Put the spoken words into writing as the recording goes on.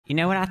You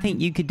know what I think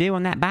you could do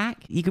on that bike?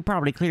 You could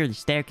probably clear the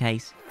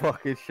staircase.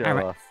 Fucking show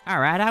us. All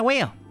right, I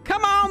will.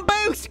 Come on,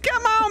 Boost!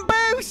 Come on,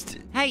 Boost!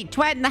 Hey,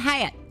 twat in the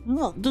hat.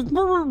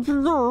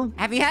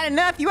 Have you had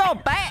enough, you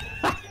old bat?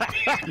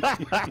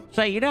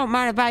 So you don't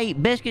mind if I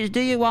eat biscuits,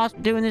 do you, while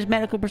doing this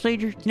medical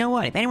procedure? You know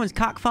what? If anyone's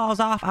cock falls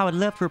off, I would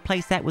love to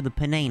replace that with a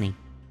panini.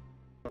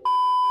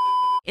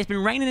 It's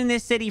been raining in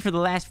this city for the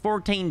last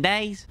 14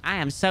 days. I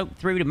am soaked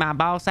through to my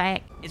ball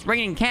sack. It's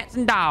raining cats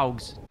and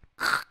dogs.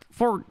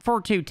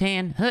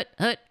 4210, hut.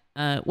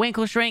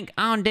 Winkleshrink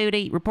on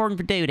duty, reporting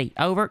for duty.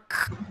 Over.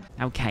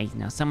 Okay,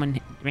 now someone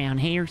around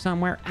here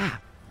somewhere. Ah,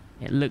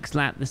 it looks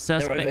like the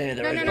suspect.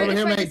 No, over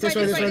here, mate.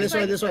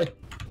 This way.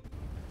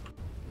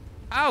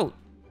 Oh,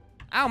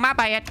 my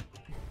bad.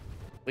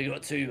 We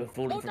got two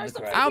falling from the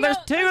crowd. Oh, there's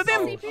two of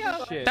them.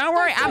 Shit. Don't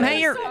worry, I'm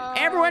here.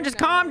 Everyone, just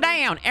calm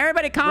down.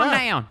 Everybody, calm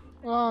down.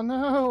 Oh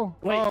no!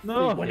 Wait,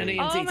 no. when an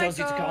EMT tells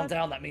you to calm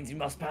down, that means you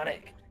must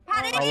panic.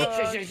 Panic!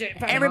 Shit.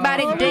 Panic.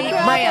 Everybody, Oh, deep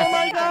God. breath. Oh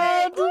my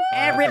God.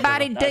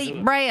 Everybody, That's deep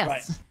it.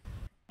 breaths.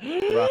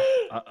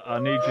 Right, I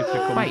need you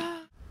to come. Wait.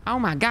 Oh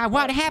my God,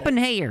 what happened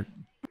here?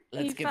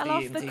 Let's He give fell the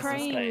off EMT the some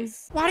crane.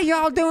 space. What are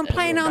y'all doing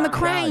playing on the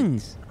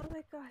cranes? Oh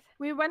my god.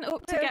 We went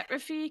up to get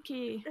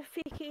Rafiki.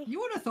 Rafiki. You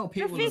would have thought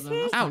people would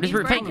Rafiki. Oh, He's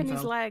this breaking Rafiki.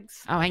 his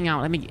legs. Oh, hang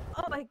on, let me...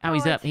 Oh my god. Oh,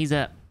 he's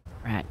up.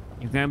 Right,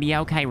 you're gonna be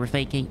okay,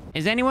 Rafiki.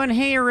 Is anyone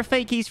here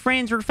Rafiki's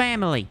friends or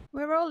family?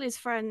 We're all his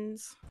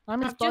friends.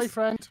 I'm his I've just-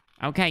 boyfriend.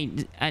 Okay,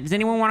 does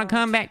anyone want to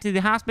come back to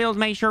the hospital to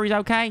make sure he's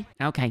okay?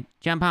 Okay,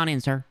 jump on in,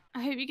 sir.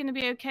 I hope you're going to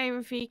be okay,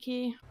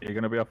 Rafiki. You're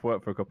going to be off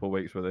work for a couple of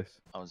weeks with this.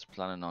 I was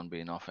planning on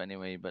being off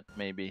anyway, but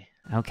maybe.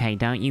 Okay,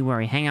 don't you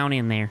worry. Hang on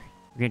in there.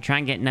 We're gonna try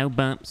and get no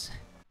bumps.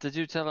 Did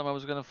you tell him I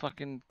was gonna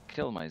fucking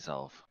kill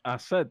myself? I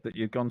said that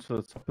you'd gone to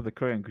the top of the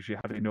crane because you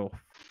had enough.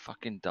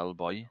 Fucking dull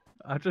boy.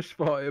 I just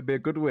thought it would be a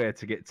good way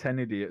to get 10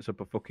 idiots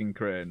up a fucking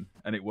crane,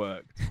 and it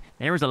worked.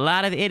 There was a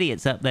lot of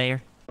idiots up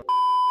there.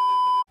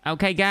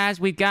 Okay, guys,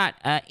 we've got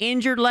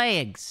injured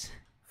legs.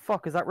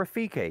 Fuck, is that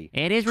Rafiki?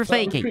 It is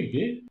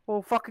Rafiki.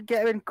 Well, fucking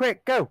get him in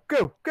quick. Go.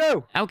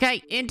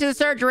 Okay, into the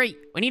surgery.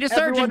 We need a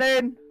surgeon.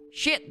 Everyone in.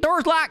 Shit,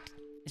 door's locked.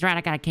 That's right,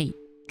 I got a key.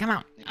 Come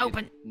on,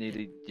 open. Need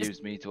to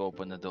use me to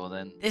open the door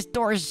then. This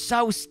door is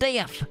so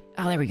stiff.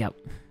 Oh, there we go.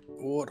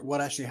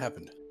 What actually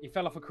happened? He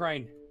fell off a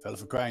crane. Fell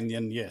for crying,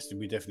 then yes,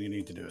 we definitely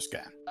need to do a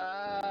scan.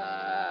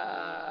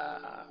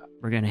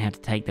 We're gonna have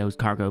to take those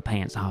cargo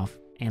pants off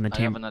and the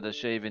I haven't had a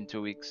shave in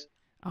 2 weeks.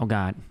 Oh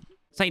God.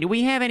 Say, do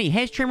we have any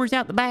hedge trimmers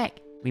out the back?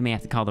 We may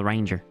have to call the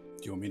ranger.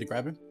 Do you want me to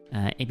grab him?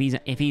 If he's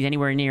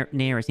anywhere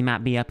near us, he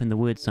might be up in the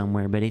woods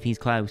somewhere. But if he's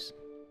close,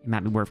 it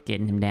might be worth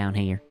getting him down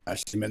here.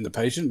 Actually meant the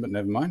patient, but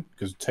never mind,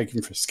 because take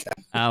him for a scan.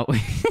 Oh.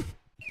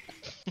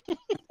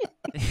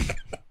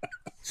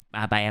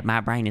 My bad.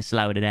 My brain is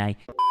slow today.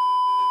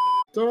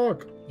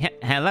 Dog.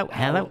 Hello.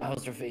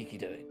 How's Rafiki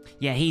doing?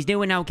 Yeah, he's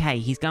doing okay.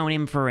 He's going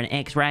in for an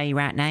X-ray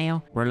right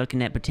now. We're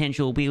looking at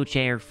potential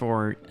wheelchair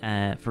for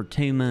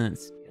 2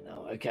 months.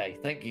 Okay,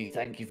 thank you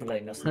for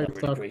letting us know. I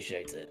really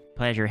appreciate it.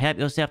 Pleasure. Help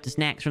yourself to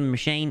snacks from the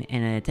machine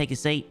and take a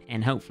seat,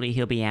 and hopefully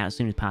he'll be out as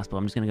soon as possible.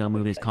 I'm just gonna go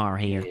move this car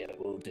here. Yeah,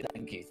 we'll do.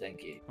 Thank you.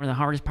 One of the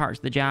hardest parts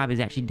of the job is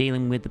actually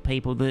dealing with the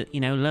people that,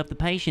 love the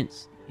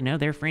patients.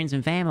 They're friends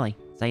and family.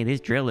 Say, this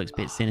drill looks a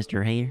bit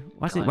sinister here.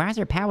 Why is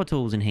there power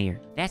tools in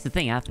here? That's the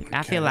thing.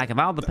 I feel like of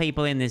all the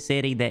people in this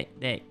city that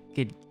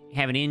could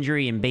have an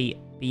injury and be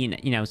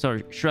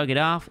sort of shrug it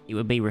off, it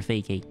would be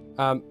Rafiki.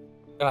 Gonna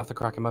have to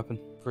crack him open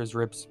for his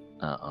ribs.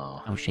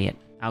 Uh-oh. Oh, shit.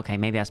 Okay,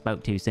 maybe I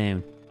spoke too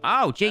soon.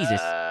 Oh,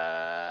 Jesus.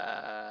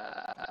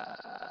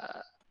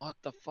 What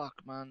the fuck,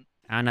 man?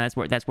 Oh, no,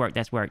 that's worked.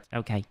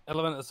 Okay.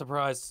 Element of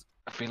surprise.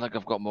 I feel like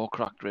I've got more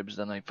cracked ribs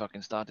than I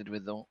fucking started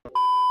with, though.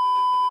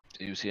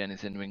 Do you see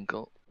anything,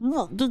 Winkle?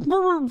 I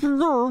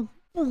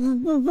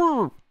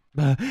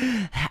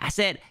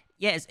said,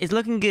 yes, it's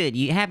looking good.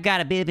 You have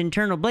got a bit of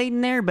internal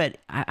bleeding there, but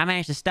I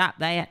managed to stop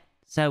that,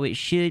 so it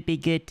should be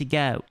good to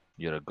go.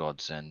 You're a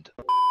godsend.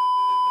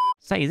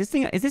 Say, is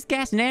this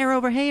gas and air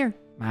over here?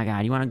 My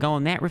God, you want to go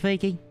on that,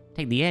 Rafiki?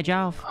 Take the edge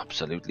off?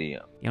 Absolutely.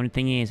 The only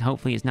thing is,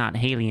 hopefully it's not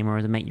helium or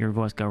it'll make your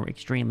voice go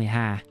extremely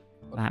high,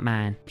 like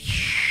mine.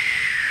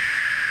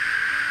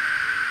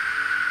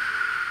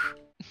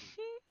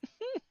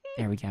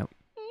 There we go.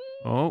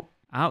 Oh,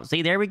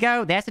 see, there we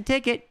go. That's a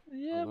ticket.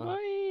 Yeah,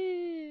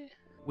 boy.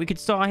 We could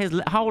saw his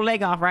whole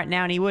leg off right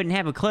now and he wouldn't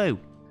have a clue.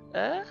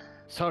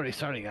 Sorry,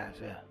 guys.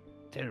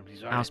 Terribly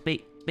sorry. Oh,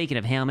 speaking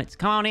of helmets,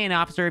 come on in,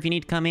 officer, if you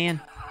need to come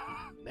in.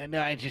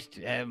 No, I just,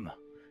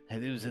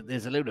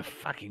 there's a load of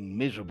fucking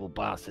miserable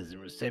bastards in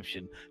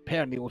reception.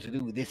 Apparently all to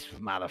do with this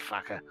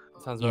motherfucker.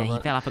 Sounds Yeah,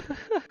 about right.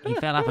 he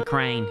fell off a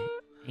crane.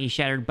 He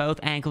shattered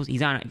both ankles.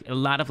 He's on a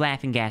lot of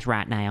laughing gas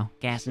right now.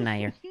 Gas in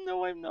there.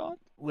 No, I'm not.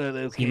 Well,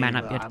 okay. You might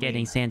not be able to get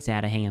any sense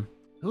out of him.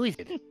 Who is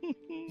it?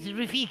 Is it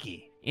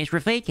Rafiki? It's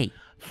Rafiki.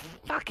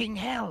 Fucking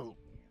hell.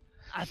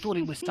 I thought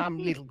it was some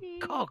little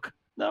cock.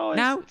 No,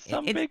 it's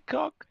some big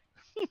cock.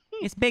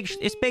 It's big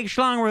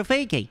schlong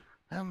Rafiki.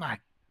 Oh my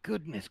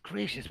goodness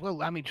gracious.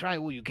 Well, I mean, try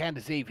all you can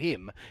to save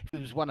him. If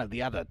it was one of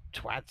the other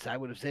twats, I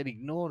would have said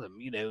ignore them,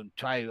 and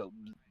try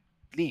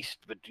least,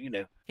 but you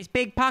know. It's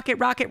Big Pocket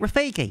Rocket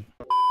Rafiki.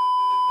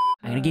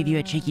 I'm gonna give you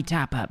a cheeky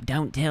top up.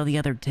 Don't tell the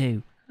other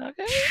two.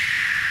 Okay.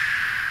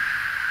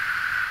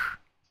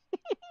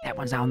 That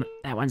one's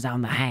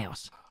on the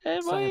house.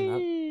 Saying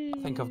that,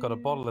 I think I've got a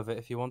bottle of it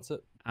if you want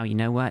it. Oh, you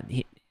know what?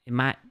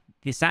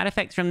 The side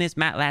effects from this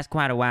might last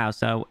quite a while.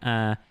 So,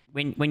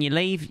 when you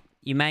leave,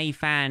 you may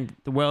find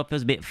the world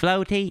feels a bit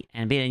floaty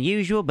and a bit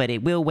unusual, but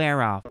it will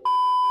wear off.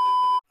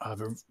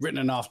 I've written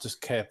an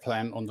aftercare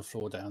plan on the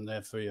floor down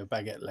there for your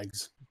baguette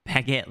legs.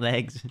 Baguette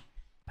legs.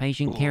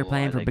 Patient care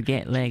plan for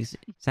baguette legs.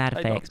 Side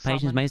effects.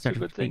 Patients may start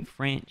to speak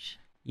French.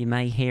 You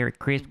may hear a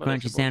crisp,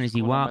 crunchy sound as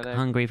you walk,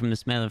 hungry from the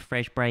smell of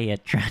fresh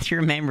bread. Try to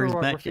remember as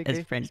much as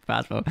French as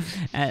possible.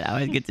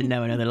 Always good to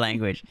know another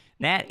language.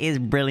 That is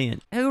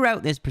brilliant. Who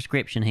wrote this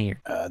prescription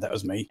here? That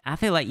was me. I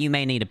feel like you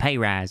may need a pay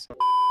rise.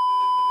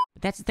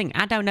 But that's the thing.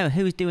 I don't know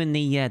who's doing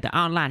the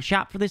online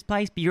shop for this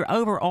place, but you're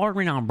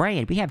over-ordering on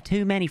bread. We have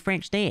too many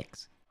French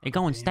sticks. They're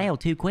going stale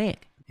too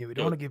quick. Yeah, we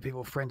don't want to give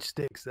people French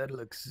sticks. That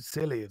looks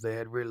silly if they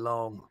had real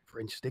long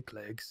French stick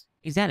legs.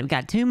 Exactly. We've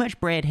got too much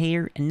bread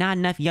here and not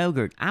enough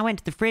yogurt. I went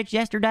to the fridge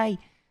yesterday.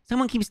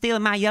 Someone keeps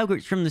stealing my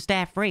yogurts from the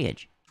staff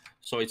fridge.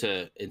 Sorry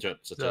to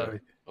interrupt such a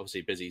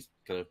obviously busy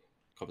kind of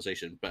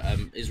conversation, but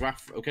is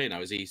Raph okay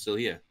now? Is he still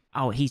here?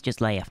 Oh, he's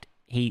just left.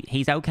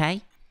 He's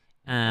okay.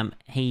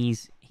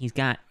 He's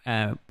got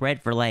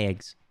bread for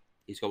legs.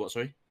 He's got what?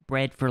 Sorry.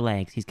 Bread for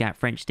legs. He's got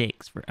French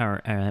sticks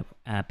or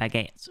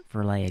baguettes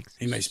for legs.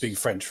 He may speak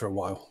French for a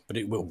while, but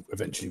it will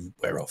eventually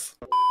wear off.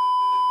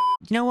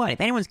 You know what? If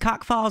anyone's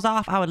cock falls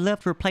off, I would love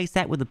to replace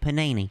that with a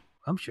panini.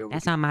 I'm sure.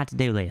 That's on my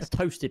to-do list. A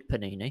toasted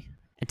panini.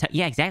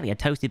 Yeah, exactly. A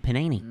toasted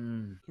panini.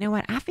 You know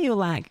what? I feel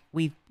like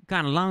we've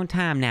gone a long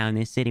time now in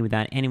this city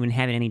without anyone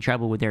having any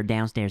trouble with their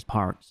downstairs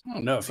parts. Oh,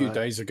 no, a few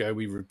days ago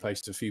we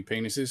replaced a few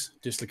penises,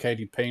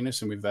 dislocated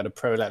penis, and we've had a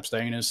prolapsed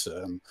anus,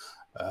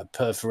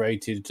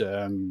 perforated,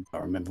 I don't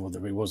remember what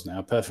it was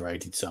now,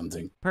 perforated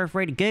something.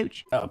 Perforated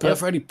gooch? Oh,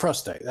 perforated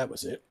prostate, that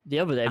was it. The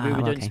other day we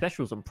were doing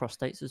specials on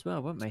prostates as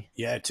well, weren't we?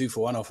 Yeah,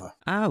 2-for-1 offer.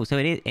 Oh, so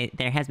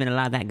there has been a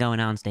lot of that going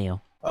on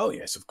still. Oh,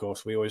 yes, of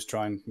course. We always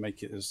try and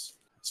make it as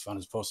fun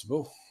as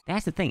possible.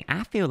 That's the thing.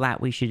 I feel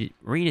like we should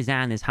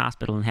redesign this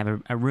hospital and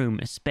have a room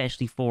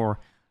especially for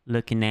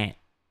looking at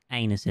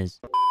anuses.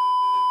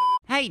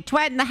 Hey,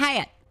 Twat in the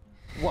hat!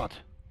 What?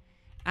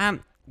 Do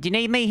you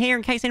need me here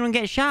in case anyone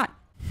gets shot?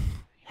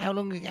 How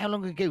long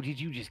ago did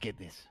you just get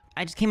this?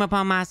 I just came up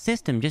on my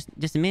system just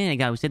a minute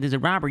ago. Said there's a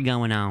robbery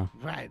going on.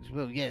 Right.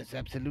 Well, yes,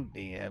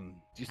 absolutely.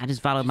 I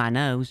just followed my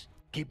nose.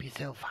 Keep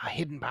yourself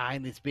hidden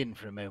behind this bin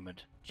for a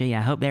moment. Gee,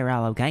 I hope they're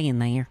all okay in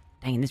there.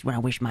 Dang, this is where I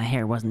wish my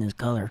hair wasn't this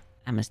color.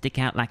 I'm gonna stick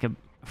out like a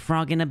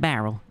frog in a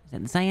barrel. Is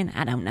that the saying?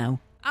 I don't know.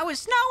 Oh, it's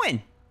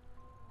snowing!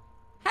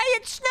 Hey,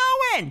 it's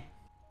snowing!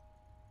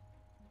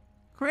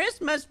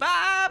 Christmas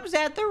vibes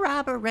at the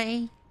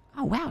robbery.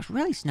 Oh, wow, it's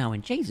really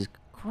snowing. Jesus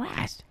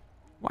Christ.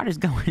 What is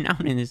going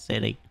on in this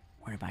city?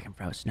 Wonder if I can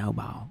throw a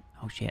snowball.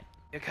 Oh, shit.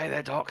 You okay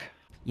there, Doc?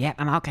 Yep,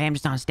 I'm okay. I'm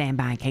just on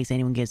standby in case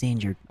anyone gets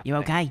injured. You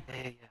okay?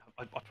 Yeah.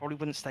 I probably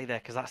wouldn't stay there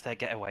because that's their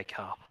getaway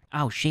car.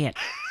 Oh, shit.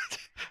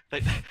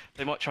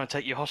 They might try and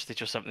take you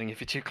hostage or something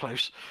if you're too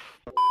close.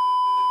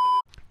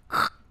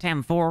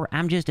 10-4,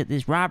 I'm just at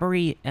this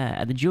robbery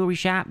at the jewelry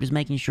shop, just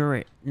making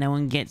sure no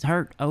one gets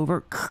hurt.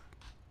 Over.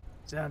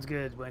 Sounds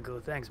good, Winkle.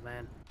 Thanks,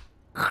 man.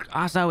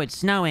 Also, it's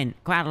snowing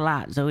quite a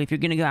lot, so if you're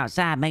gonna go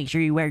outside, make sure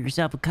you wear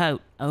yourself a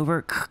coat.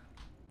 Over.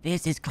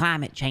 This is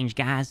climate change,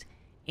 guys.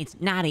 It's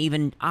not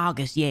even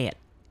August yet,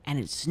 and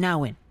it's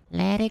snowing.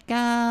 Let it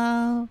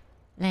go.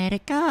 Let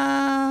it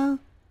go.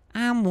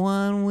 I'm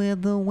one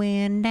with the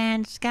wind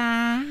and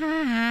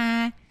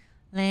sky.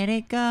 Let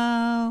it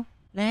go.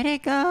 Let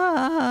it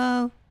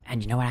go.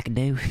 And you know what I could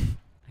do?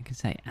 I could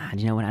say,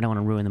 you know what? I don't want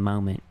to ruin the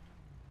moment.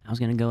 I was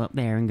gonna go up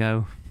there and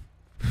go...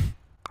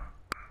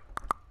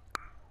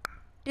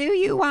 Do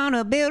you want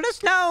to build a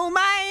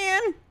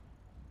snowman?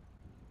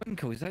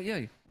 Winkle, is that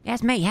you?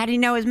 That's me. How do you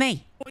know it's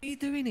me? What are you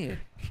doing here?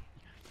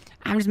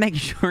 I'm just making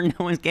sure no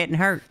one's getting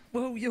hurt.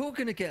 Well, you're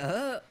gonna get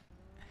hurt.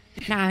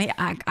 No,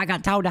 I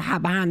got told to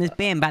hide behind this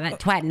bin by that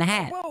twat in the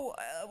hat. Well,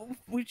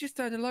 we just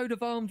had a load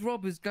of armed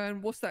robbers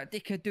going, what's that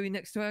dickhead doing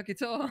next to our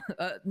guitar?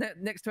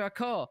 Next to our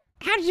car?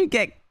 How did you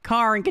get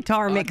car and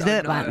guitar mixed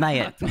up like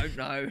that? I don't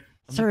know.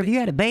 Sir, have you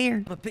had a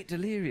beer? I'm a bit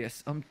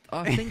delirious.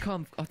 I think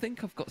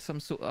I've got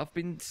some sort. I've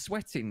been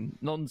sweating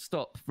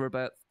non-stop for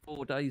about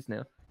 4 days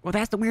now. Well,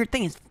 that's the weird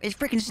thing. It's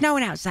freaking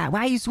snowing outside.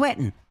 Why are you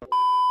sweating?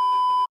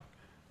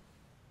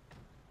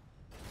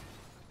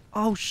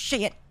 Oh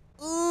shit!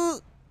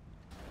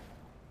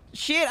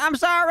 Shit! I'm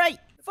sorry.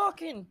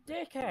 Fucking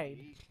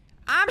dickhead!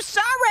 I'm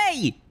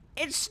sorry.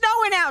 It's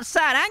snowing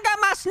outside. I ain't got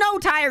my snow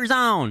tires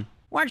on.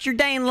 What's your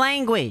dang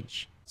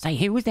language? Say,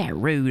 who was that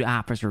rude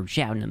officer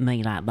shouting at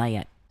me like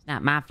that? It's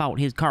not my fault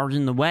his car's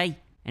in the way,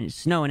 and it's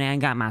snowing and I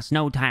ain't got my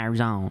snow tires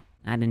on.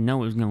 I didn't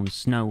know it was going to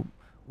snow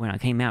when I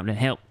came out to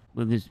help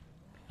with this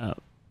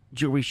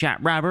jewelry shop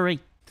robbery.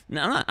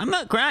 No, I'm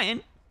not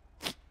crying.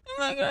 I'm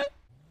not crying.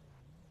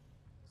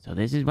 So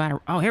this is why...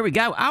 Oh, here we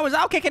go. I was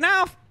all kicking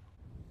off.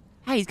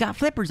 Hey, he's got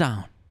flippers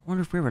on.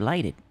 Wonder if we're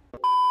related.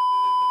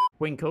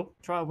 Winkle,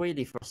 try a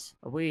wheelie for us.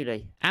 A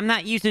wheelie. I'm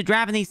not used to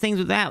driving these things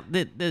without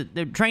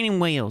the training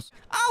wheels.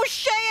 Oh,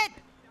 shit!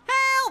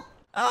 Help!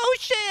 Oh,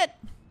 shit!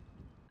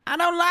 I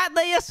don't like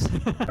this.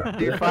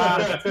 Too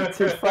fast.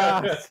 Too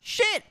fast.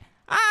 Shit!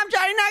 I'm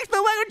Johnny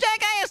Knoxville, welcome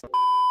jackass!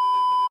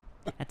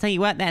 I tell you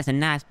what, that's a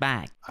nice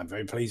bike. I'm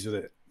very pleased with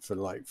it for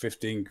like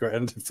 15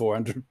 grand,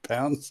 400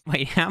 pounds.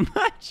 Wait, how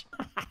much?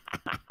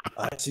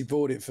 I actually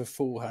bought it for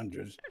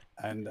 400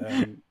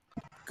 and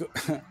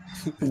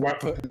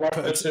Whack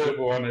a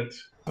turbo on it.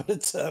 Put a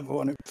turbo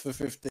on it for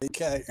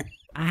 15k.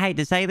 I hate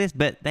to say this,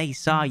 but they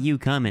saw you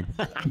coming.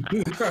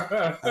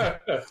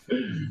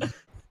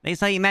 They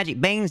saw your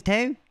magic beans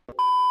too?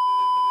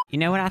 You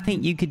know what I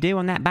think you could do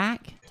on that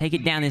bike? Take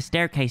it down this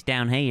staircase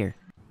down here.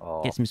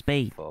 Oh, get some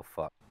speed. Oh,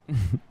 fuck.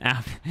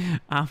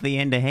 off the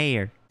end of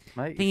here.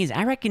 Mate. Thing is,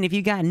 I reckon if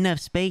you got enough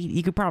speed,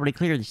 you could probably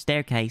clear the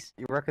staircase.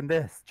 You reckon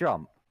this?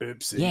 Jump?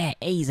 Oopsie. Yeah,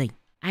 easy.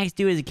 I used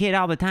to do it as a kid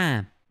all the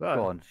time. Well,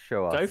 Go on,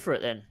 show us. go for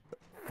it then.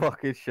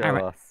 Fucking show All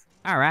right. us.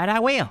 All right, I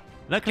will.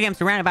 Luckily, I'm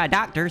surrounded by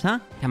doctors, huh?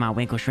 Come on,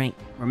 Winkleshrink.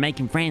 We're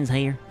making friends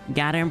here.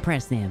 Gotta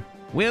impress them.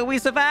 Will we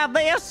survive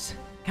this?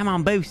 Come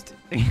on, Boost.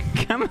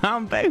 Come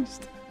on,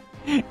 Boost.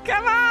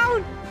 Come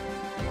on!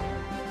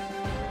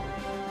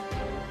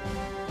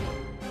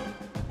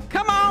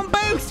 Come on,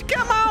 Boost!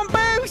 Come on,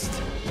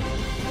 Boost!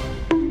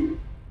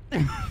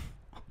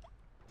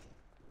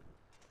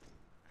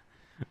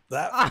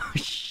 Oh,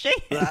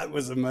 shit! That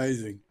was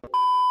amazing.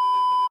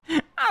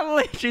 I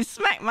literally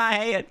smacked my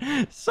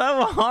head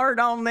so hard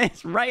on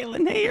this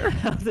railing here.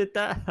 How did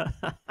that?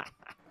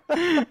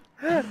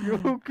 You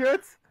all good?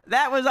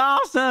 That was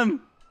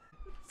awesome.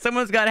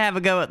 Someone's got to have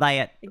a go at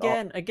that.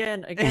 Again. I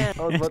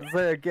was about to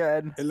say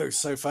again. It looks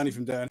so funny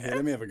from down here.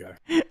 Let me have a go.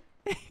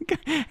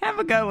 Have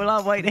a go while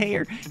I'm waiting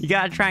here. You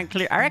got to try and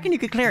clear. I reckon you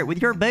could clear it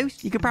with your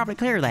boost. You could probably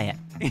clear that.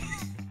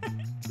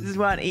 This is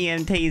what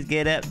EMTs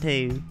get up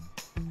to.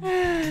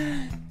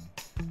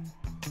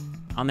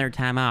 On their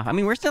time off. I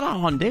mean, we're still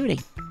all on duty.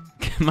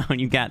 Come on,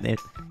 you got this.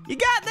 You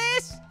got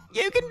this!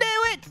 You can do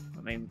it!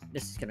 I mean,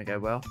 this is gonna go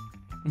well.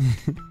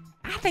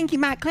 I think he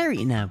might clear it,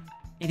 you know.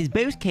 If his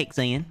boost kicks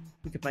in.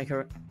 We could make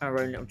our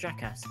own little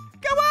jackass.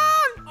 Come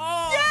on!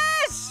 Oh.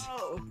 Yes!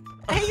 Oh.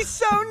 He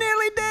so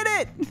nearly did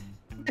it!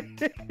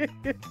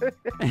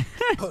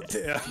 Oh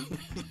dear.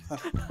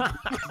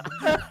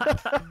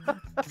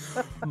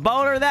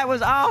 Boulder, that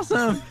was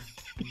awesome!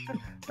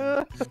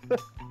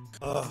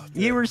 Oh,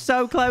 You were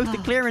so close to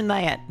clearing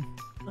that.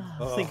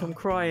 I think I'm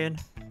crying.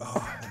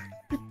 oh,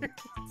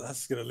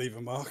 that's gonna leave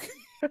a mark.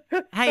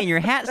 Hey, and your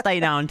hat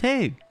stayed on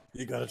too.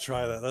 You gotta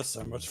try that. That's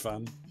so much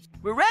fun.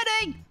 We're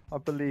ready! I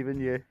believe in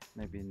you.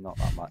 Maybe not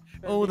that much.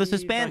 Oh, the Believe I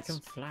suspense. can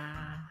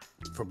fly.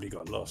 It's probably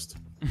got lost.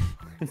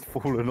 He's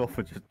fallen off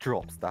and just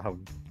drops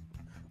down.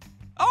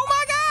 Oh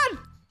my god!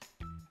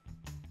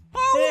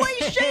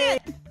 Holy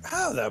shit!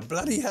 How the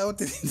bloody hell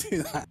did he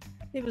do that?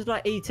 It was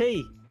like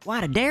E.T.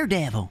 What a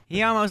daredevil.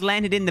 He almost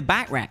landed in the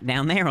bike rack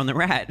down there on the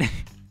right.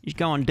 He's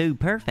going to do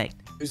perfect.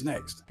 Who's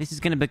next? This is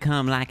going to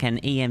become like an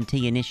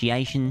EMT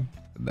initiation.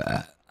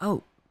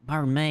 Oh,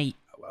 pardon me.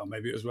 Well,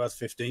 maybe it was worth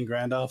 15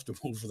 grand after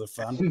all for the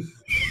fun.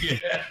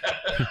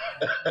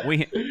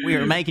 We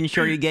are making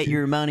sure you get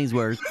your money's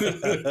worth.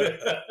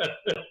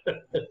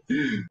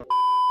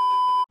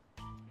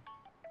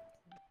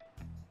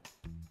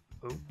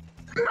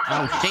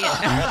 Oh, shit.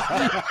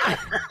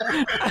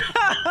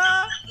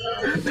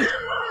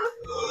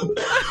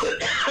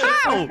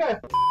 Ow!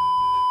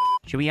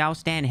 Should we all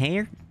stand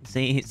here?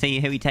 See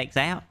who he takes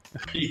out?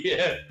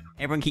 Yeah.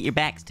 Everyone keep your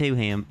backs to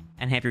him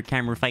and have your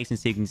camera facing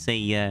so you can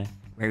see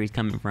where he's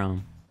coming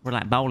from. We're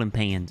like bowling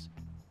pins.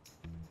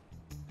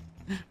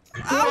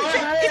 Oh,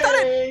 shit! He's done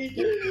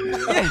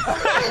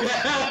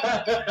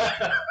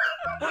it!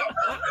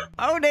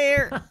 Oh,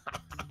 dear.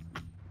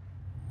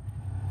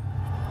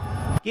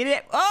 Get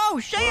it? Oh,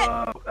 shit!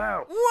 Whoa!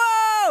 Ow!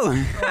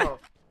 Whoa!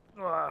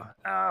 Oh,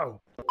 ow!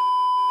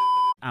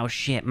 Oh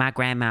shit, my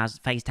grandma's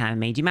FaceTiming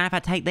me. Do you mind if I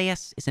take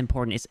this? It's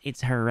important.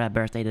 It's her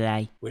birthday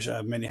today. Wish I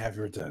had many happy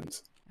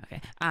returns.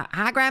 Okay.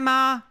 Hi,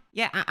 Grandma.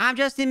 Yeah, I'm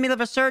just in the middle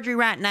of a surgery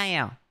right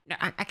now.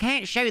 I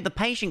can't show you the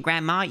patient,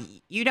 Grandma.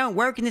 You don't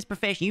work in this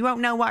profession. You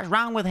won't know what's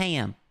wrong with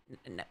him.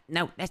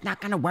 No, that's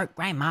not gonna work,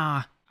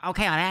 Grandma.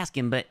 Okay, I'll ask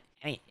him, but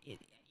I mean,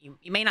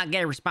 you may not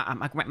get a response.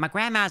 My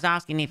grandma's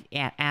asking if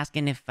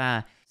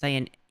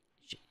saying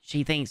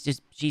she thinks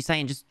she's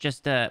saying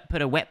just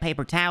put a wet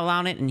paper towel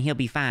on it and he'll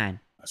be fine.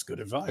 That's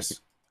good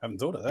advice. Haven't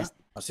thought of that.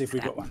 I'll see if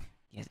we got one.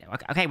 Yes.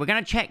 Okay, we're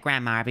gonna check,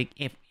 Grandma,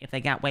 if they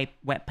got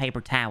wet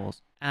paper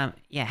towels.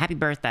 Yeah. Happy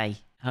birthday.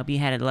 Hope you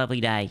had a lovely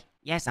day.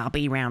 Yes, I'll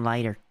be around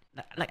later.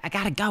 Look, I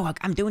gotta go.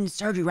 I'm doing the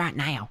surgery right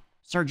now.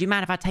 Sir, do you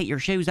mind if I take your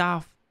shoes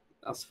off?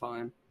 That's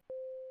fine.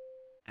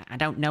 I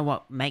don't know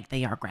what make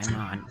they are,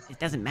 Grandma. It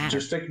doesn't matter.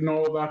 Just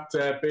ignore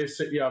that Bay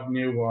City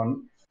Avenue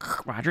one.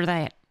 Roger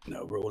that.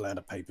 No, we're all out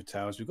of paper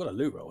towels. We've got a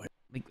loo roll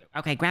here.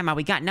 Okay, Grandma,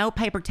 we got no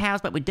paper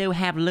towels, but we do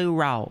have loo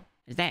roll.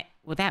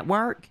 Will that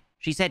work?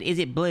 She said, is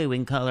it blue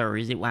in color or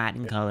is it white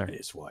in color?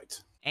 It's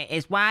white.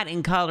 It's white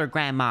in color,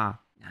 Grandma.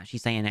 No,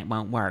 she's saying that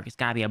won't work. It's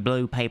gotta be a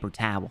blue paper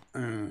towel.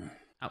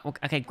 Oh,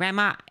 okay,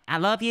 Grandma, I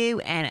love you,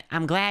 and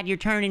I'm glad you're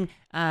turning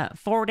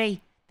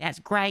 40. That's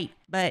great,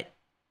 but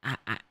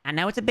I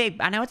know it's a big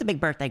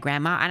birthday,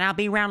 Grandma, and I'll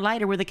be around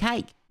later with a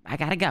cake. I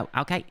gotta go.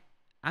 Okay,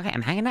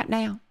 I'm hanging up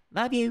now.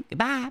 Love you.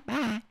 Goodbye.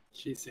 Bye.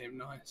 She seemed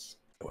nice.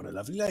 What a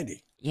lovely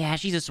lady. Yeah,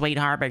 she's a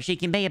sweetheart, but she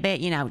can be a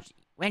bit,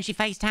 when she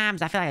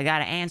FaceTimes, I feel like I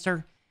gotta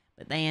answer.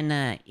 But then,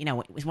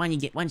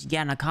 once you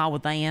get on a call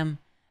with them,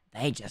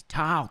 they just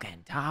talk.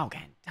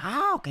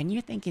 And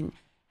you're thinking,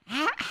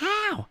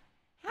 how?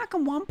 How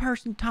can one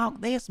person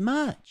talk this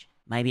much?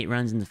 Maybe it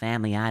runs in the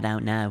family, I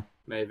don't know.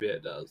 Maybe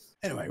it does.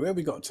 Anyway, where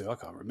we got to? I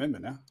can't remember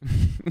now.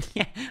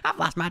 Yeah, I've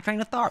lost my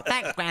train of thought.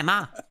 Thanks,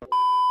 Grandma.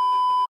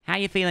 How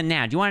you feeling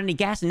now? Do you want any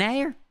gas and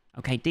air?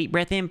 Okay, deep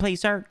breath in,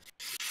 please, sir.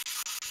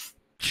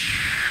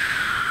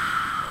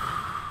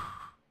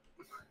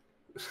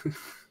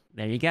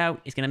 There you go.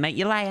 It's gonna make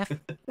you laugh.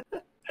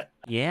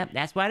 Yep,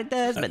 that's what it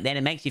does, but then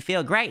it makes you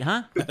feel great,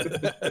 huh?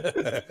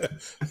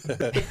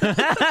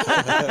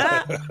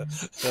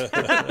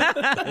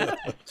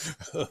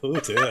 Oh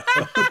dear.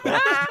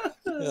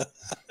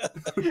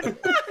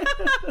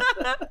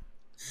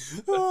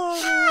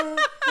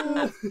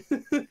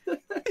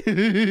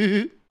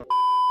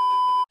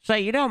 So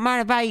you don't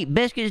mind if I eat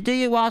biscuits, do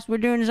you, whilst we're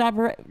doing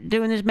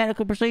this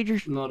medical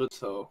procedures? Not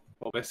at all.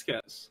 Or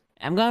biscuits.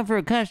 I'm going for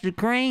a custard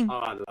cream. Oh,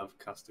 I love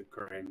custard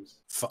creams.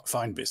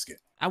 Fine biscuit.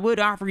 I would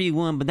offer you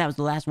one, but that was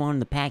the last one in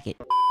the packet.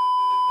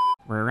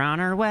 We're on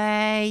our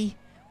way.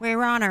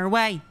 We're on our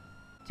way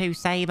to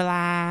save a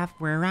life.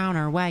 We're on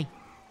our way.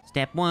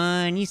 Step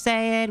 1, you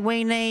said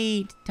we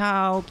need to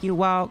talk. You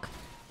walk.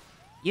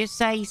 You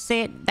say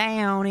sit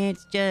down.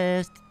 It's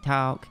just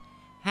talk.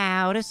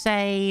 How to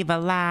save a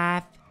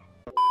life.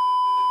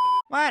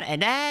 What a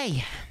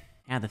day.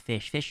 How the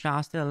fish? Fish are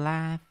all still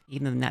alive,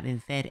 even though they've not been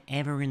fed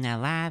ever in their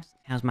lives.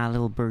 How's my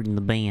little bird in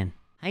the bin?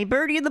 Hey,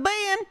 birdie in the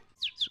bin!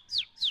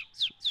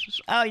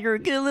 Oh, you're a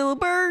good little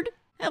bird.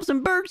 Have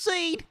some bird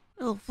seed,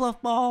 little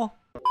fluff ball.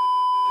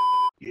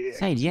 Yeah.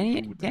 Say, do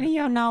any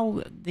of y'all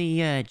know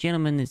the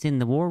gentleman that's in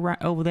the ward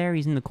right over there?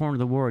 He's in the corner of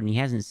the ward, and he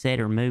hasn't said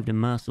or moved a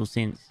muscle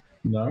since.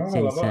 No, I'll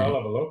have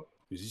a look.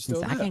 Is he still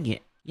there? I can't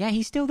get. Yeah,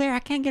 he's still there. I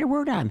can't get a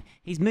word out of him.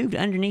 He's moved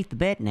underneath the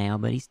bed now,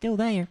 but he's still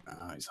there.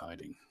 Ah, he's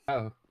hiding.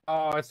 Oh,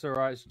 it's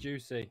alright. It's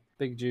Juicy.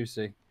 Big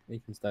Juicy. He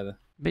can stay there.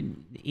 But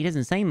he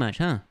doesn't say much,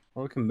 huh?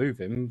 Well, we can move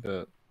him,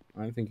 but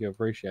I don't think he'll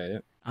appreciate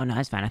it. Oh, no,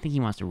 that's fine. I think he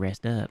wants to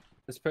rest up.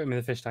 Let's put him in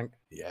the fish tank.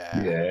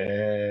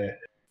 Yeah.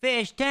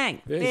 Fish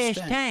tank! Fish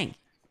tank!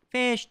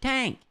 Fish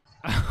tank!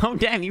 Oh,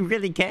 damn, you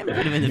really can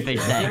put him in the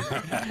fish tank.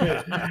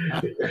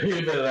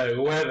 You'd be like,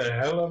 where the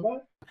hell am I?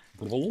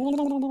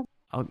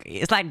 Okay,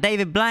 it's like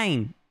David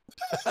Blaine.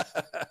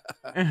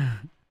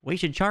 We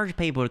should charge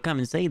people to come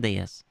and see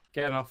this.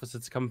 Get an officer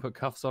to come put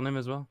cuffs on him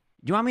as well.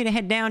 Do you want me to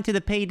head down to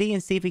the PD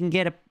and see if we can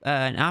get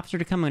an officer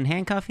to come and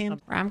handcuff him?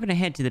 I'm going to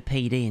head to the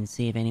PD and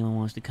see if anyone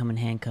wants to come and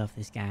handcuff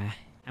this guy.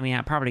 I mean,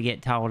 I'll probably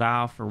get told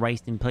off for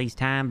wasting police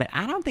time, but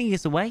I don't think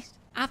it's a waste.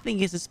 I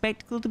think it's a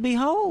spectacle to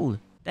behold.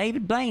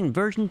 David Blaine,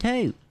 version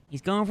 2.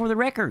 He's going for the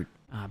record.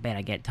 Oh, I bet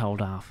I get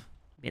told off.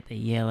 Bet they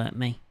yell at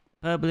me.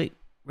 Public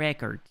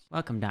records.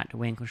 Welcome, Dr.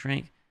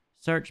 Winkleshrink.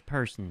 Search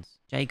persons.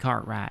 J.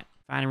 Cartwright.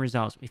 Finding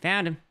results. We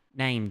found him.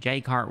 Name, J.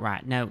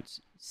 Cartwright.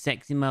 Notes.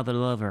 Sexy mother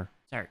lover.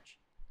 Search.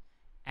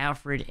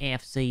 Alfred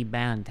F.C.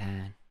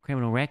 Ballantyne.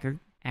 Criminal record.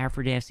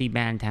 Alfred F.C.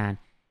 Ballantyne.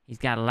 He's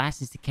got a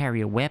license to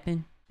carry a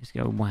weapon. Let's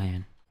go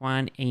Juan.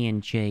 Juan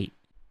Ian Cheat.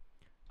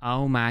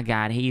 Oh my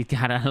God, he's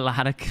got a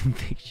lot of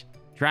conviction.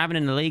 Driving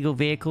an illegal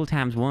vehicle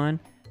 ×1.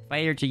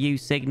 Failure to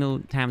use signal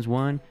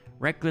 ×1.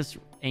 Reckless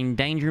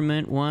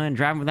endangerment 1.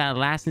 Driving without a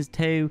license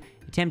 2.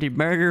 Attempted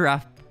murder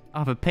off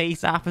a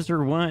peace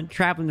officer 1.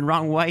 Traveling the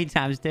wrong way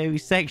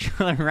 ×2.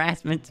 Sexual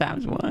harassment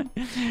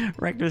 ×1.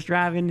 Reckless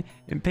driving,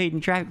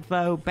 impeding traffic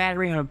flow,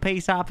 battery on a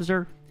peace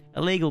officer,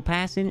 illegal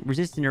passing,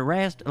 resisting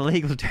arrest,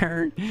 illegal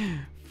turn,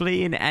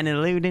 fleeing and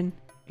eluding,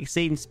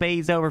 exceeding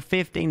speeds over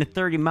 15 to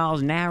 30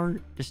 miles an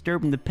hour,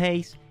 disturbing the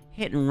pace,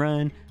 hit and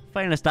run,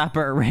 failing to stop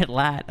at a red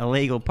light,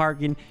 illegal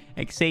parking,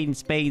 exceeding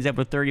speeds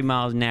over 30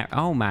 miles an hour.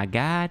 Oh my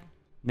God.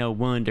 No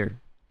wonder.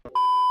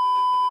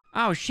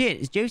 Oh shit,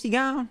 is Juicy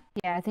gone?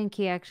 Yeah, I think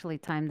he actually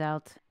timed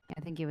out.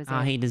 I think he was. Oh,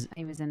 he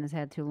was in his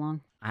head too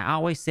long. I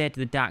always said to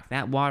the doc,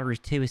 that water is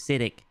too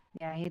acidic.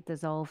 Yeah, he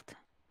dissolved,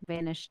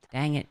 vanished.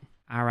 Dang it.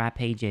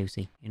 R.I.P.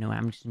 Juicy. You know what?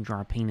 I'm just gonna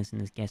draw a penis in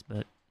this guest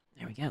book.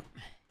 There we go.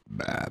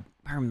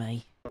 Pardon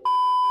me.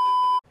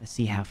 Let's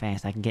see how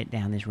fast I can get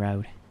down this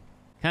road.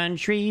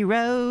 Country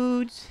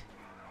roads,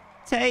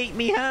 take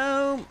me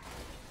home.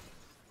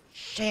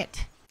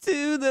 Shit.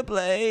 To the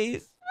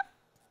place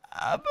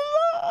I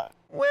belong.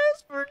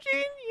 West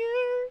Virginia.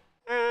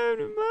 And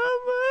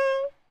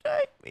mama,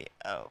 take me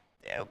home.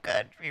 Down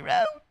country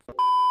road.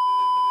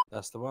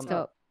 That's the one.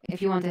 So,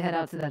 if you want to head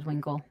out to that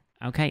Winkle.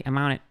 Okay, I'm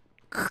on it.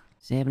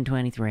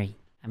 7:23.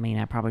 I mean,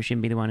 I probably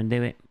shouldn't be the one to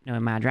do it,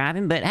 knowing my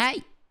driving, but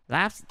hey,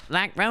 life's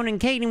like Ronan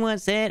Keating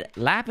once said,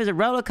 life is a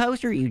roller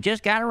coaster, you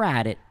just gotta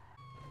ride it.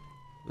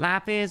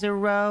 Life is a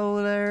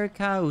roller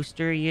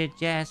coaster, you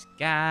just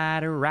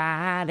gotta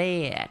ride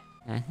it.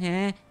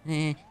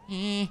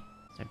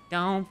 So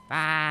don't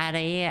fight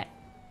it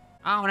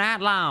all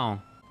night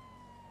long.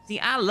 See,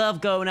 I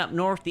love going up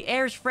north. The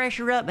air's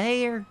fresher up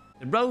here.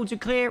 The roads are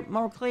clear,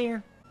 more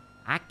clear.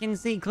 I can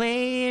see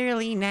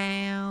clearly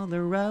now.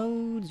 The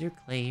roads are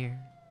clear.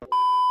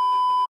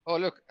 Oh,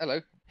 look,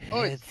 hello.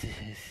 Oh,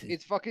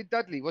 it's fucking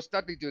Dudley. What's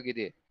Dudley doing in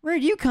here?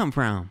 Where'd you come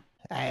from?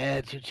 I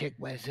had to check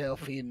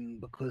myself in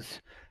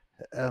because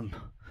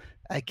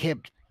I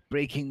kept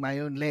breaking my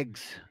own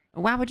legs.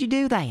 Why would you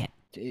do that?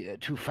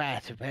 Too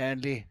fat,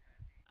 apparently.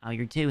 Oh,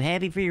 you're too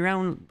heavy for your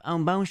own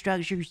bone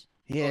structures?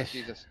 Yes. Oh,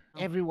 Jesus.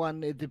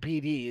 Everyone at the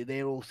PD,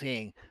 they're all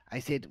saying. I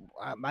said,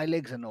 my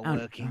legs are not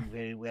working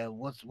very well.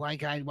 Why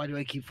do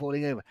I keep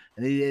falling over?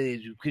 And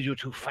because you're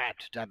too fat,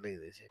 Dudley.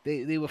 They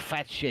said. They were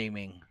fat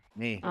shaming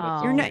me.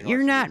 Oh.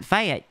 You're not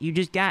fat. You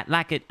just got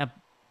like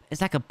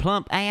it's like a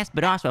plump ass,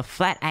 but also a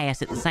flat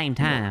ass at the same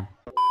time.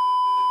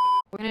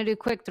 We're gonna do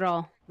quick draw.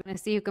 We're gonna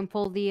see who can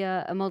pull the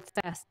emotes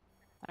fast.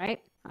 All right.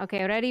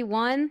 Okay. Ready?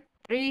 1,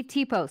 3.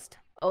 T-post.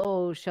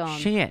 Oh, Sean.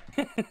 Shit.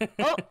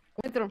 Oh,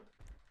 went through.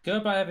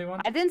 Goodbye,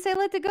 everyone. I didn't say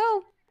let it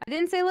go. I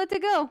didn't say let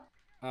it go.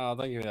 Oh,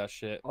 don't give me that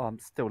shit. Oh, I'm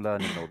still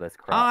learning all this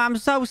crap. Oh, I'm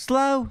so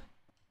slow.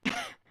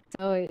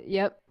 So,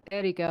 yep.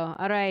 There you go.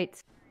 All right.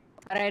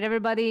 All right,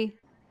 everybody.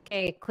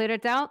 Okay, clear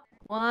it out.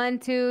 1,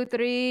 2,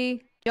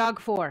 3. Jog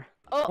 4.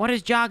 Oh. What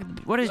does jog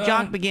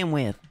begin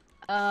with?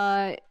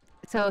 So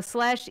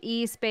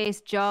 /E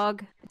space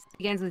jog. It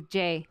begins with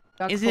J.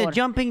 Jog Is 4. it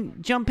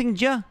jumping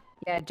ja?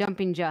 Yeah,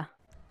 jumping ja.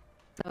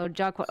 So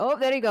jog 4. Oh,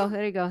 there you go.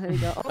 There you go. There you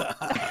go. Oh,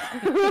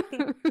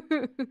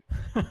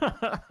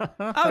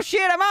 Oh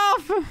shit, I'm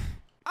off.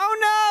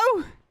 Oh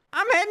no,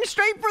 I'm heading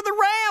straight for the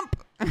ramp.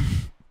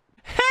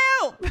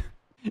 Help!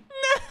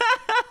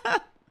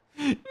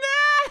 No!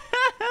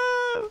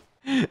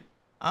 No!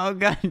 Oh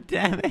god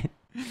damn it!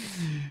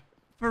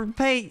 For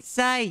Pete's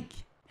sake,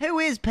 who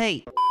is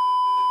Pete?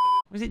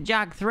 Was it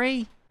jog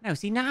 3? No,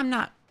 see now I'm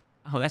not.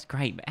 Oh, that's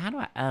great. But how do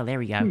I? Oh, there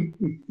we go.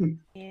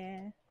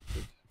 Yeah.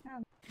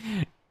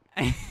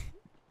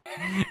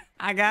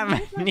 I got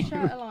my.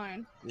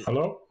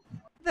 Hello?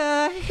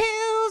 The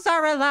hills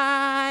are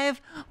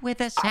alive with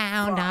the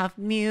sound of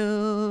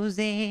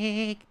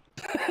music.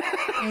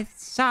 With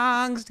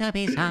songs to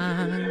be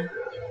sung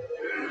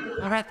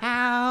for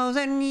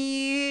 1,000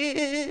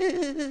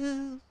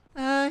 years.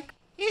 The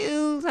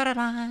hills are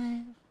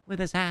alive with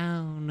the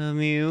sound of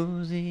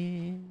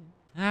music.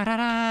 Da, da,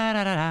 da,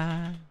 da, da,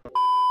 da.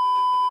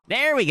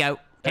 There we go.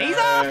 He's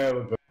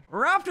off.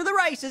 We're off to the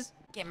races.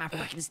 Get my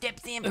fucking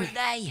steps in for the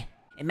day.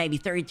 It may be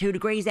 32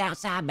 degrees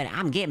outside, but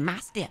I'm getting my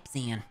steps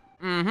in.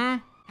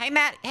 Hey,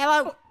 Matt.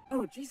 Hello.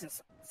 Oh,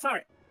 Jesus.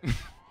 Sorry.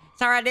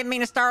 Sorry, I didn't mean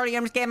to startle you.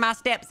 I'm just getting my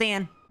steps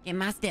in. Getting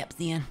my steps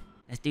in.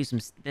 Let's do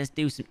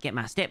some. Get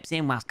my steps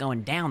in whilst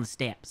going down the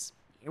steps.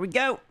 Here we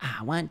go.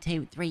 1,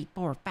 2, 3,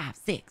 4, 5,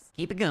 6.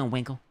 Keep it going,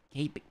 Winkle.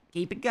 Keep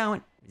it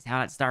going. This is how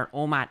I start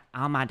all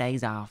my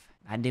days off.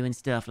 By doing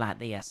stuff like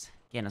this.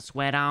 Getting a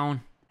sweat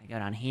on. I go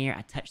down here.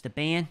 I touch the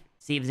bin.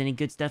 See if there's any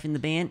good stuff in the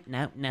bin.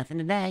 Nope, nothing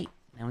today.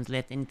 No one's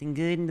left anything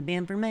good in the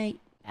bin for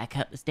me. Back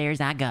up the stairs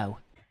I go.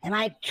 Am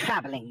I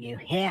troubling you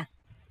here?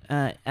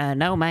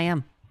 No,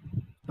 ma'am.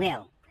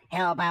 Well,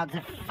 how about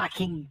the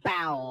fucking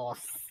bow or,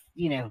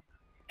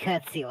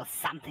 curtsy or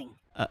something?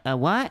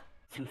 What?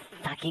 Some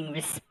fucking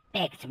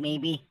respect,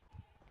 maybe.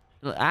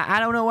 I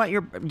don't know what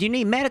you're... Do you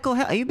need medical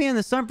help? Have you been in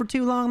the sun for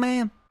too long,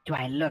 ma'am? Do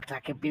I look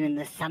like I've been in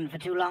the sun for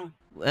too long?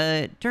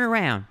 Turn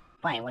around.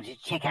 Why, want you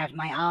to check out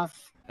my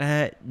ass?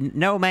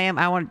 No, ma'am.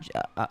 I want...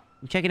 I'm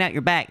checking out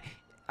your back.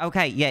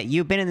 Okay, yeah,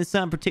 you've been in the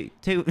sun for too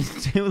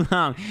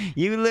long.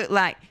 You look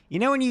like... You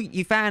know when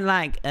you find,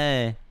 like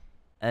a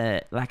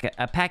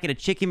packet of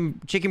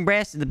chicken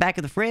breasts in the back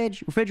of the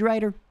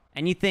refrigerator?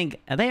 And you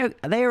think, are they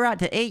all right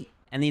to eat?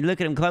 And then you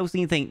look at them closely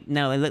and you think,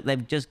 no,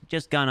 they've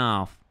just gone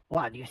off.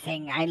 What, you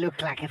saying I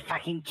look like a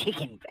fucking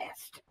chicken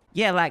breast?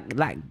 Yeah, like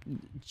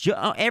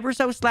ever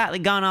so slightly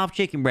gone off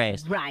chicken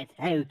breast. Right,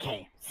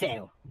 okay.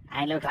 So,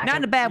 I look like not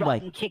in a bad way.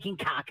 Rotten chicken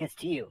carcass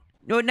to you.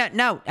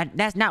 No,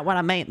 that's not what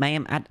I meant,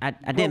 ma'am. I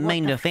didn't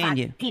mean to offend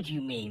you. What did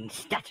you mean,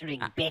 stuttering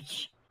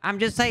bitch? I'm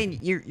just saying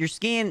your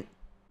skin.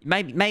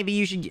 Maybe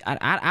you should.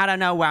 I don't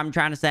know what I'm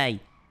trying to say.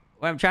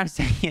 What I'm trying to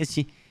say is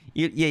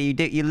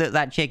you look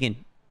like chicken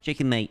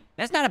meat.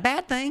 That's not a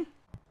bad thing.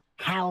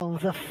 How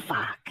the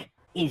fuck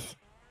is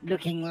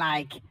looking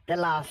like the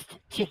last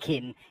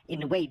chicken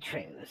in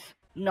Waitrose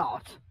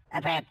not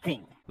a bad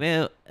thing?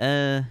 Well,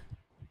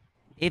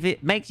 if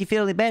it makes you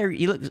feel any better,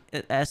 you look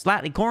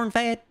slightly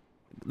corn-fed.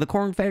 The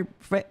corn-fed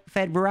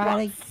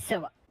variety. What?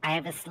 So I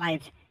have a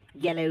slight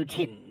yellow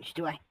tinge,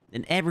 do I?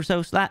 And ever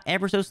so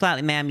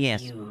slightly, ma'am.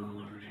 Yes.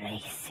 You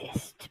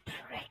racist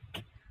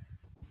prick.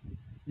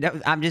 No,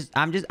 I'm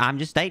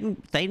just stating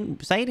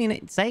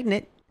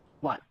it.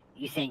 What?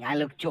 You saying I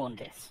look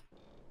jaundiced?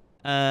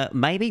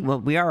 Maybe.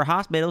 Well, we are a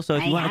hospital, so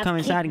if you want to come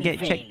inside and get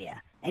checked.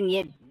 And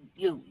yet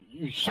you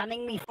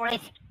shunning me for it?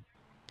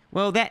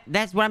 Well,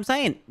 that's what I'm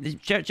saying.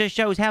 It just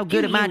shows how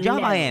good Do at my you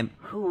job I know am.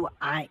 Who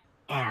I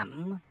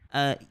am?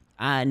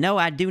 No,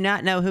 I do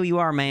not know who you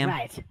are, ma'am.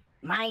 Right.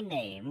 My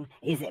name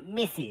is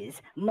Mrs.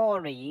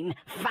 Maureen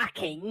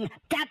fucking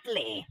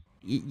Dudley.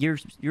 Your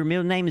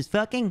middle name is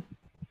fucking?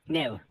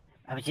 No,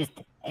 I was just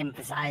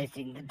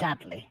emphasizing the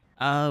Dudley.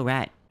 Oh,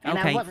 right. And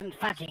Okay. I wasn't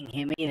fucking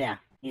him either.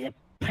 He's a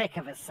prick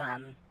of a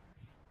son.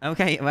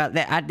 Okay, well,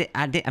 I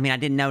mean, I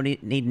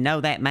didn't need to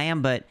know that,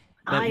 ma'am, but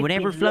I've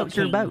whatever been floats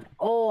your looking boat.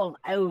 all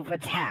over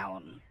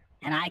town,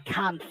 and I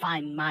can't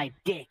find my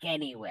dick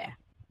anywhere.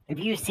 Have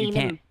you You seen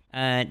him?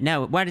 can't.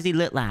 No. What does he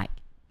look like?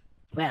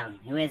 Well,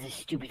 he wears a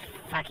stupid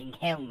fucking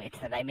helmet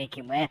that I make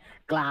him wear,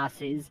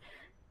 glasses,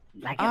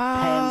 like a Oh!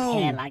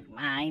 permed hair like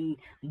mine,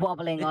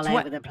 wobbling The all twa-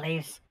 over the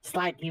place,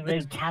 slightly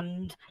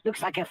rotund,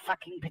 looks like a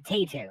fucking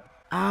potato.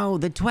 Oh,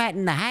 the twat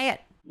in the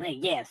hat. Well,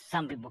 yes,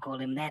 some people call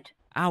him that.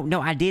 Oh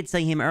no, I did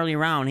see him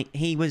earlier on.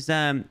 He was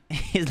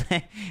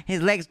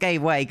his legs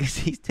gave way because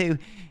he's too.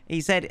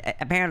 He said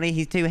apparently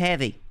he's too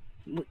heavy.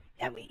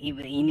 I mean,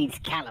 he needs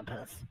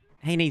calipers.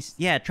 He needs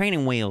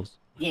training wheels.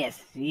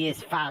 Yes, he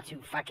is far too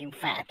fucking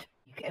fat.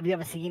 Have you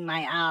ever seen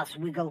my ass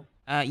wiggle?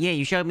 Yeah,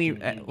 you showed me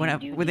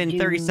within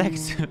 30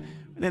 seconds.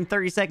 Within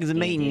 30 seconds of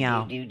meeting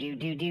y'all.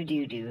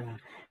 Do.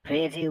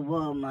 Pretty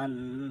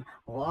woman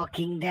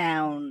walking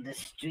down the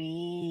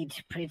street.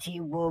 Pretty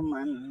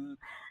woman,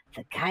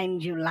 the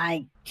kind you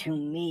like to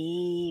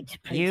meet.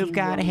 Pretty You've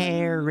got woman.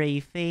 hairy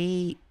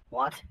feet.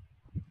 What?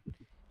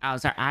 Oh,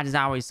 sorry. I just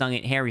always sung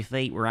it hairy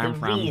feet where I'm The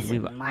from.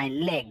 reason my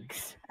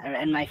legs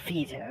and my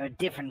feet are a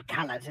different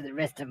color to the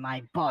rest of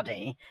my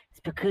body is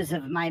because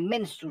of my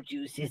menstrual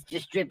juices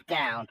just dripped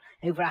down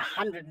over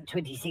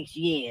 126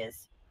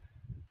 years.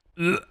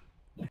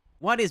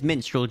 What is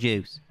menstrual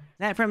juice? Is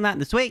that from like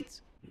the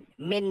sweets?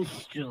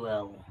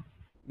 Menstrual.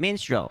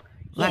 Menstrual.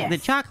 Like the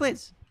Yes.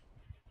 chocolates?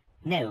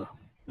 No,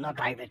 not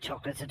like the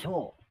chocolates at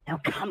all. Now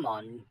come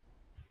on.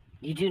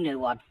 You do know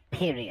what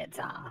periods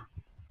are.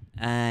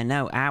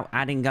 No,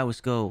 I didn't go to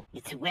school.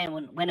 It's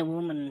when a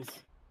woman's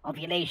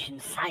ovulation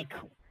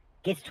cycle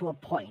gets to a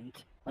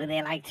point where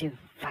they like to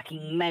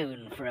fucking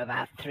moan for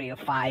about 3 or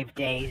 5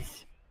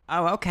 days.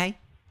 Oh, okay.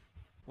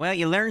 Well,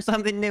 you learn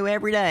something new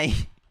every day.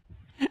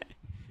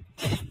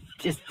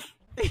 Just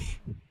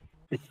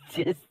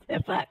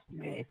fuck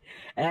me.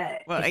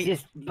 Well, It's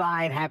just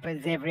mine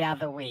happens every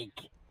other week.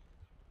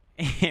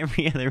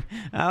 Every other.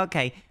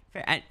 Okay.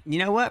 You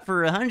know what?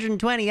 For a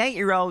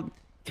 128-year-old.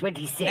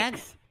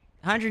 26.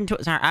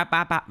 120. Sorry, I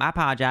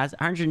apologize.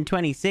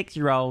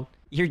 126-year-old.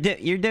 You're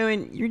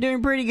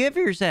doing pretty good for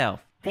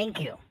yourself. Thank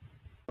you.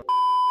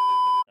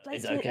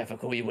 Is it okay if I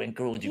call you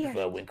Winkle, or do you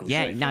prefer Winkleshrink?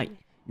 Yeah,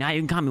 no,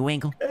 you can call me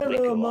Winkle.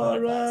 Winkle,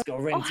 Mara. It's got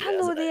a ring Oh, to it, hello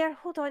hasn't it? there.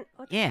 Hold on.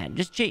 Yeah,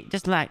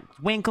 just like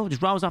Winkle,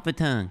 just rolls off the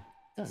tongue.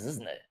 It does,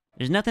 doesn't it?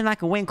 There's nothing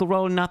like a Winkle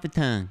rolling off the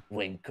tongue.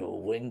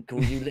 Winkle,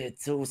 Winkle, you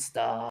little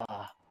star.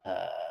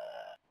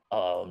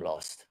 Oh, I'm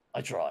lost.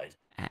 I tried.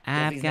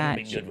 I've He's never got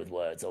been good with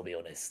words, I'll be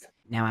honest.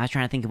 Now I was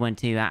trying to think of one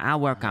too. I'll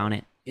work on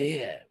it.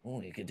 Yeah.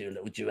 Oh, you could do a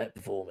little duet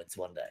performance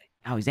one day.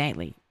 Oh,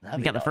 exactly. That'd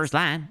We be got the nice. first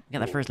line. We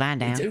got the first line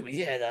We down. do,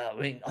 yeah. I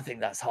mean, I think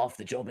that's half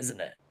the job, isn't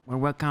it? We'll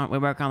work on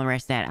the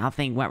rest of that. I'll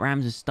think what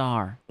rhymes with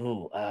star.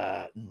 Oh,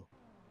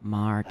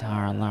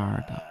 Martar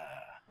larda.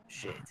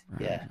 shit.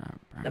 Yeah.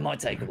 That might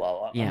take a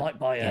while. I Yeah, might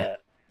buy yeah.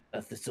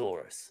 a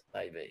thesaurus,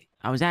 maybe.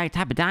 Oh, is that a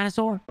type of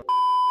dinosaur?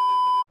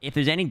 If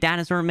there's any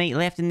dinosaur meat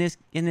left in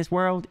this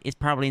world, it's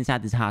probably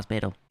inside this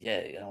hospital.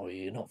 Yeah,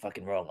 you're not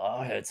fucking wrong.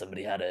 I heard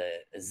somebody had a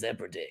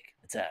zebra dick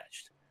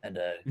attached and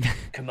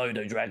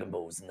Komodo Dragon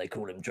Balls, and they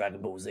call him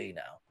Dragon Ball Z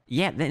now.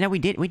 Yeah, no, we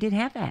did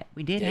have that.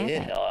 We did have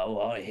Yeah. that.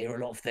 I hear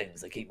a lot of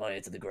things. They keep my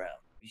ear to the ground.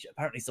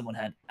 Apparently, someone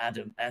had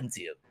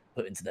adamantium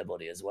put into their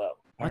body as well.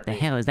 What the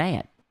hell is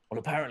that? Well,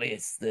 apparently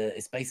it's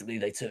basically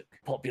they took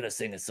popular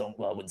singer-song.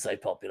 Well, I wouldn't say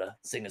popular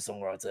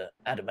singer-songwriter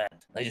Adamant.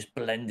 They just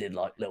blended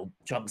like little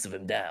chunks of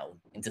him down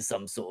into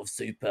some sort of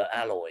super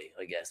alloy.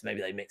 I guess maybe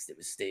they mixed it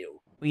with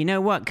steel. Well, you know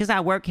what? Because I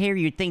work here,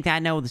 you'd think I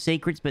know the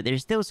secrets, but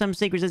there's still some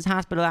secrets in this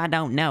hospital I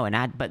don't know.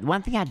 But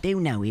one thing I do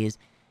know is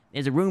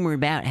there's a rumor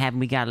about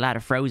we got a lot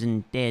of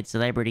frozen dead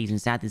celebrities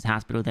inside this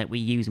hospital that we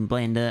use and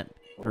blend up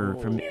for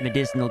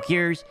medicinal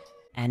cures.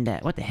 And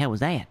what the hell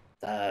was that?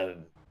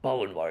 I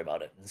wouldn't worry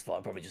about it. It's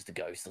fine. Probably just a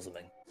ghost or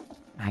something.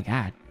 My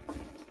God.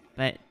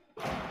 But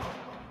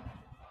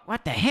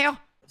what the hell?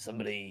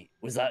 Somebody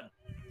was that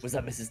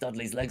Mrs.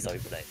 Dudley's legs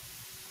opening?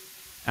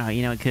 Oh,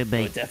 you know, it could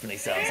Well, be. it definitely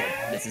sounds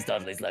like Mrs.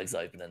 Dudley's legs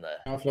opening there.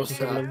 I've lost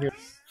someone here.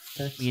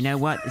 You know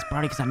what? It's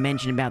probably because I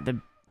mentioned about the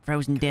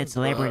frozen dead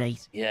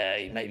celebrities. Yeah,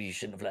 maybe you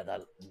shouldn't have let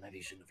that. Maybe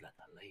you shouldn't have let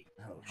that leak.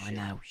 Oh shit. I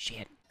know,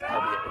 shit.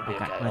 It'll be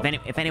okay.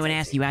 Well, if anyone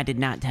asks you, I did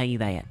not tell you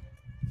that.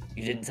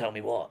 You didn't tell me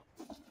what.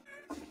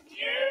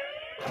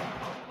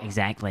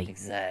 Exactly.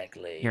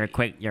 Exactly. You're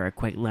a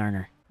quick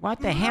learner. What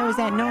the hell is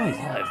that noise? I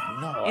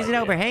have no Is it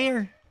idea. over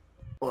here?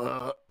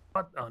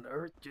 What on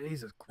earth?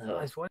 Jesus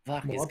Christ! What?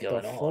 Fuck is What the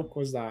going on? fuck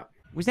was that?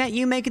 Was that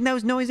you making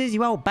those noises,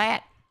 you old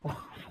bat?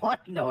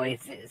 What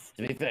noises?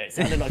 To be fair, it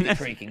sounded like a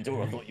creaking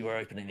door. I thought you were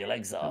opening your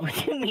legs up. What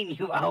do you mean,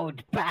 you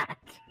old bat?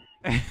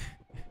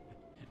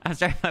 I'm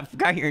sorry, I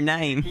forgot your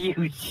name.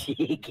 You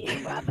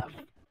cheeky mother.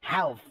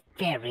 How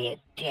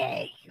very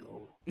dare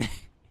you.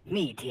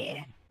 Me,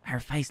 dear. Her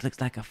face looks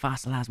like a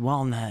fossilized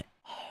walnut.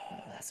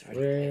 That's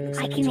really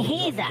I can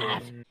hear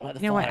that.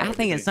 You know what? I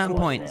think at some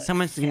point,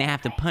 someone's going to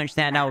have to punch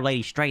that old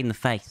lady straight in the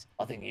face.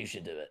 I think you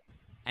should do it.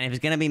 And if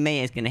it's going to be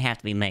me, it's going to have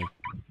to be me.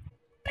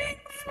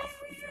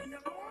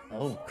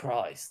 Oh,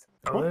 Christ.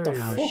 What the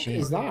fuck fuck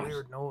is that?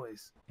 Weird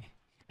noise.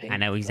 I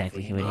know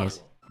exactly who it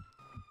is.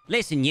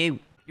 Listen, you.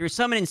 You're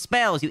summoning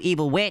spells, you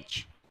evil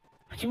witch.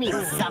 What do you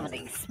mean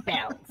summoning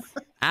spells?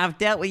 I've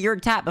dealt with your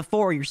type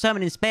before. You're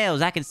summoning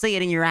spells. I can see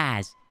it in your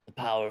eyes. The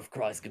power of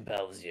Christ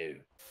compels you.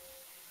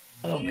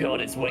 Oh God,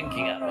 it's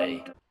winking at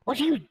me.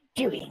 What are you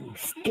doing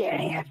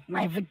staring at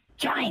my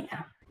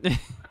vagina?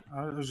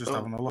 I was just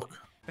having a look.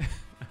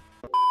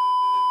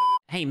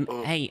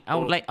 Hey,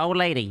 old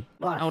lady.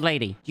 What? Old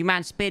lady. Do you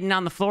mind spitting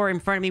on the floor in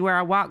front of me where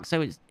I walk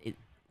so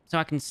so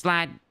I can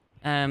slide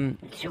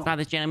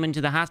this gentleman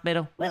to the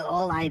hospital? Well,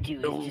 all I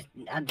do is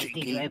I just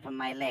need to open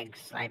my legs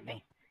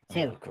slightly.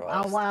 So,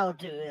 what I'll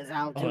do is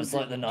I'll do it's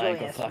like the Niagara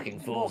joyous fucking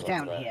walk Falls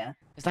down up there. here.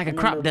 It's like a and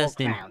then crop we'll walk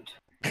dusting. round.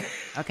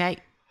 Okay,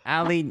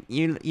 I'll lead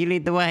you. You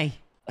lead the way.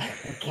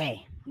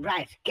 Okay,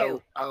 right,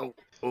 go. Oh,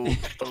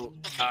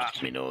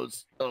 my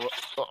nose.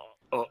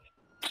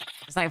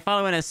 It's like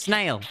following a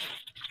snail.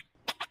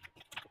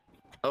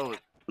 Oh,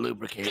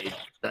 lubricated.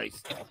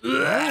 Nice.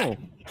 Oh.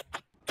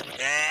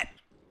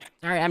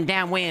 Sorry, I'm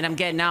downwind. I'm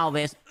getting all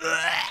this.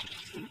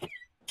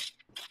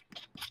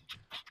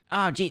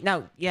 Oh, gee,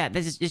 no, yeah,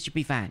 this should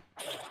be fine.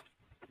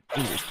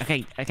 Jesus.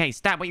 Okay,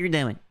 stop what you're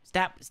doing.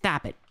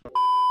 Stop it.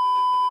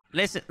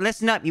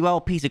 Listen up, you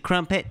old piece of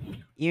crumpet.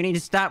 You need to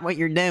stop what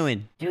you're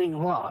doing.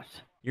 Doing what?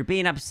 You're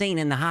being obscene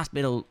in the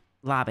hospital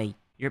lobby.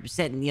 You're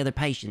upsetting the other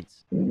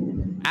patients.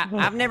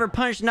 I've never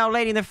punched an old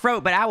lady in the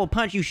throat, but I will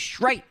punch you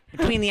straight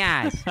between the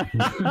eyes.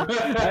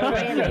 Oh,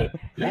 really?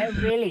 Oh,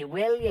 really?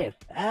 Will you?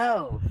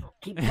 Oh,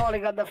 keep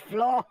falling on the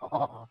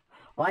floor.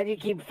 Why do you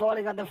keep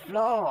falling on the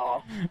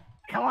floor?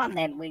 Come on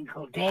then,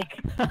 Winkle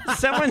Dick.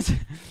 Someone's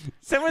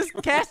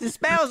casting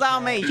spells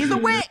on me. She's a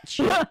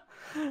witch.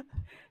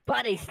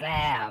 Body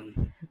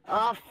slam.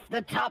 Off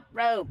the top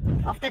rope.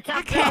 Off the top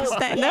rope. can't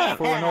stand up.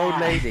 For an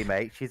old lady,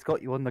 mate, she's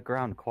got you on the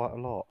ground quite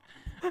a lot.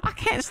 I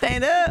can't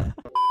stand up.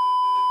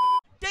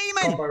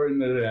 Demon! Pop her in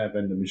the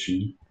vending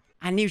machine.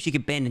 I knew she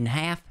could bend in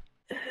half.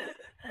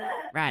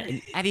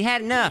 Right, have you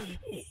had enough?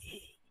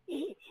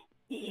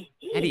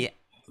 Have you...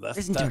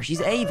 Listen to her,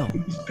 she's evil.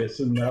 He's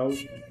pissing now.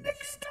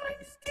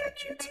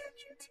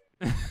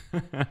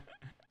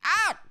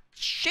 Ah,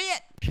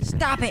 shit!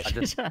 Stop it!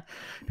 She's a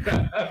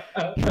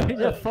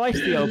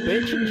feisty old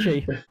bitch, isn't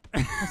she?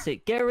 That's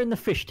it, get her in the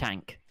fish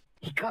tank.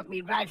 He got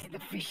me right in the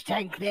fish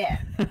tank there.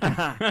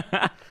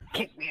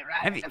 Kicked me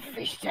right in the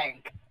fish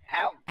tank.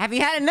 Ow. Have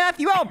you had enough,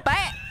 you old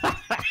bat?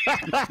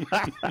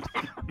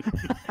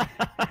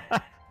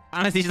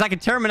 Honestly, she's like a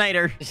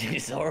Terminator.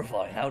 She's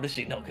horrifying. How does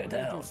she not go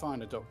down? I'll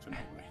find a doctor, not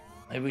me.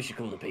 Maybe we should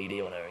call the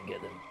PD on her and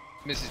get them.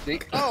 Mrs.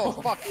 D. Oh,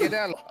 fucking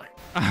hell.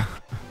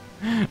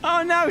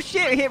 Oh no,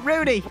 shit, hit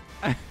Rudy.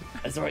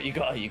 That's alright, you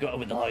got her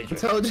with the Hydra. I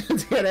told you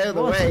to get out of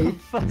the way.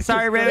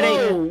 Sorry, Rudy.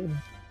 Whoa.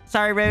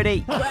 Sorry,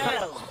 Rudy.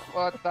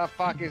 What the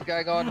fuck is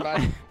going on,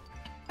 man?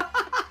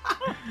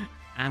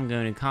 I'm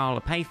going to call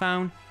a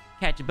payphone,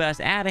 catch a bus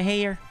out of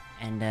here,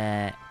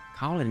 and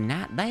call it a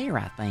night there,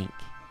 I think.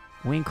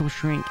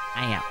 Winkleshrink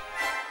out.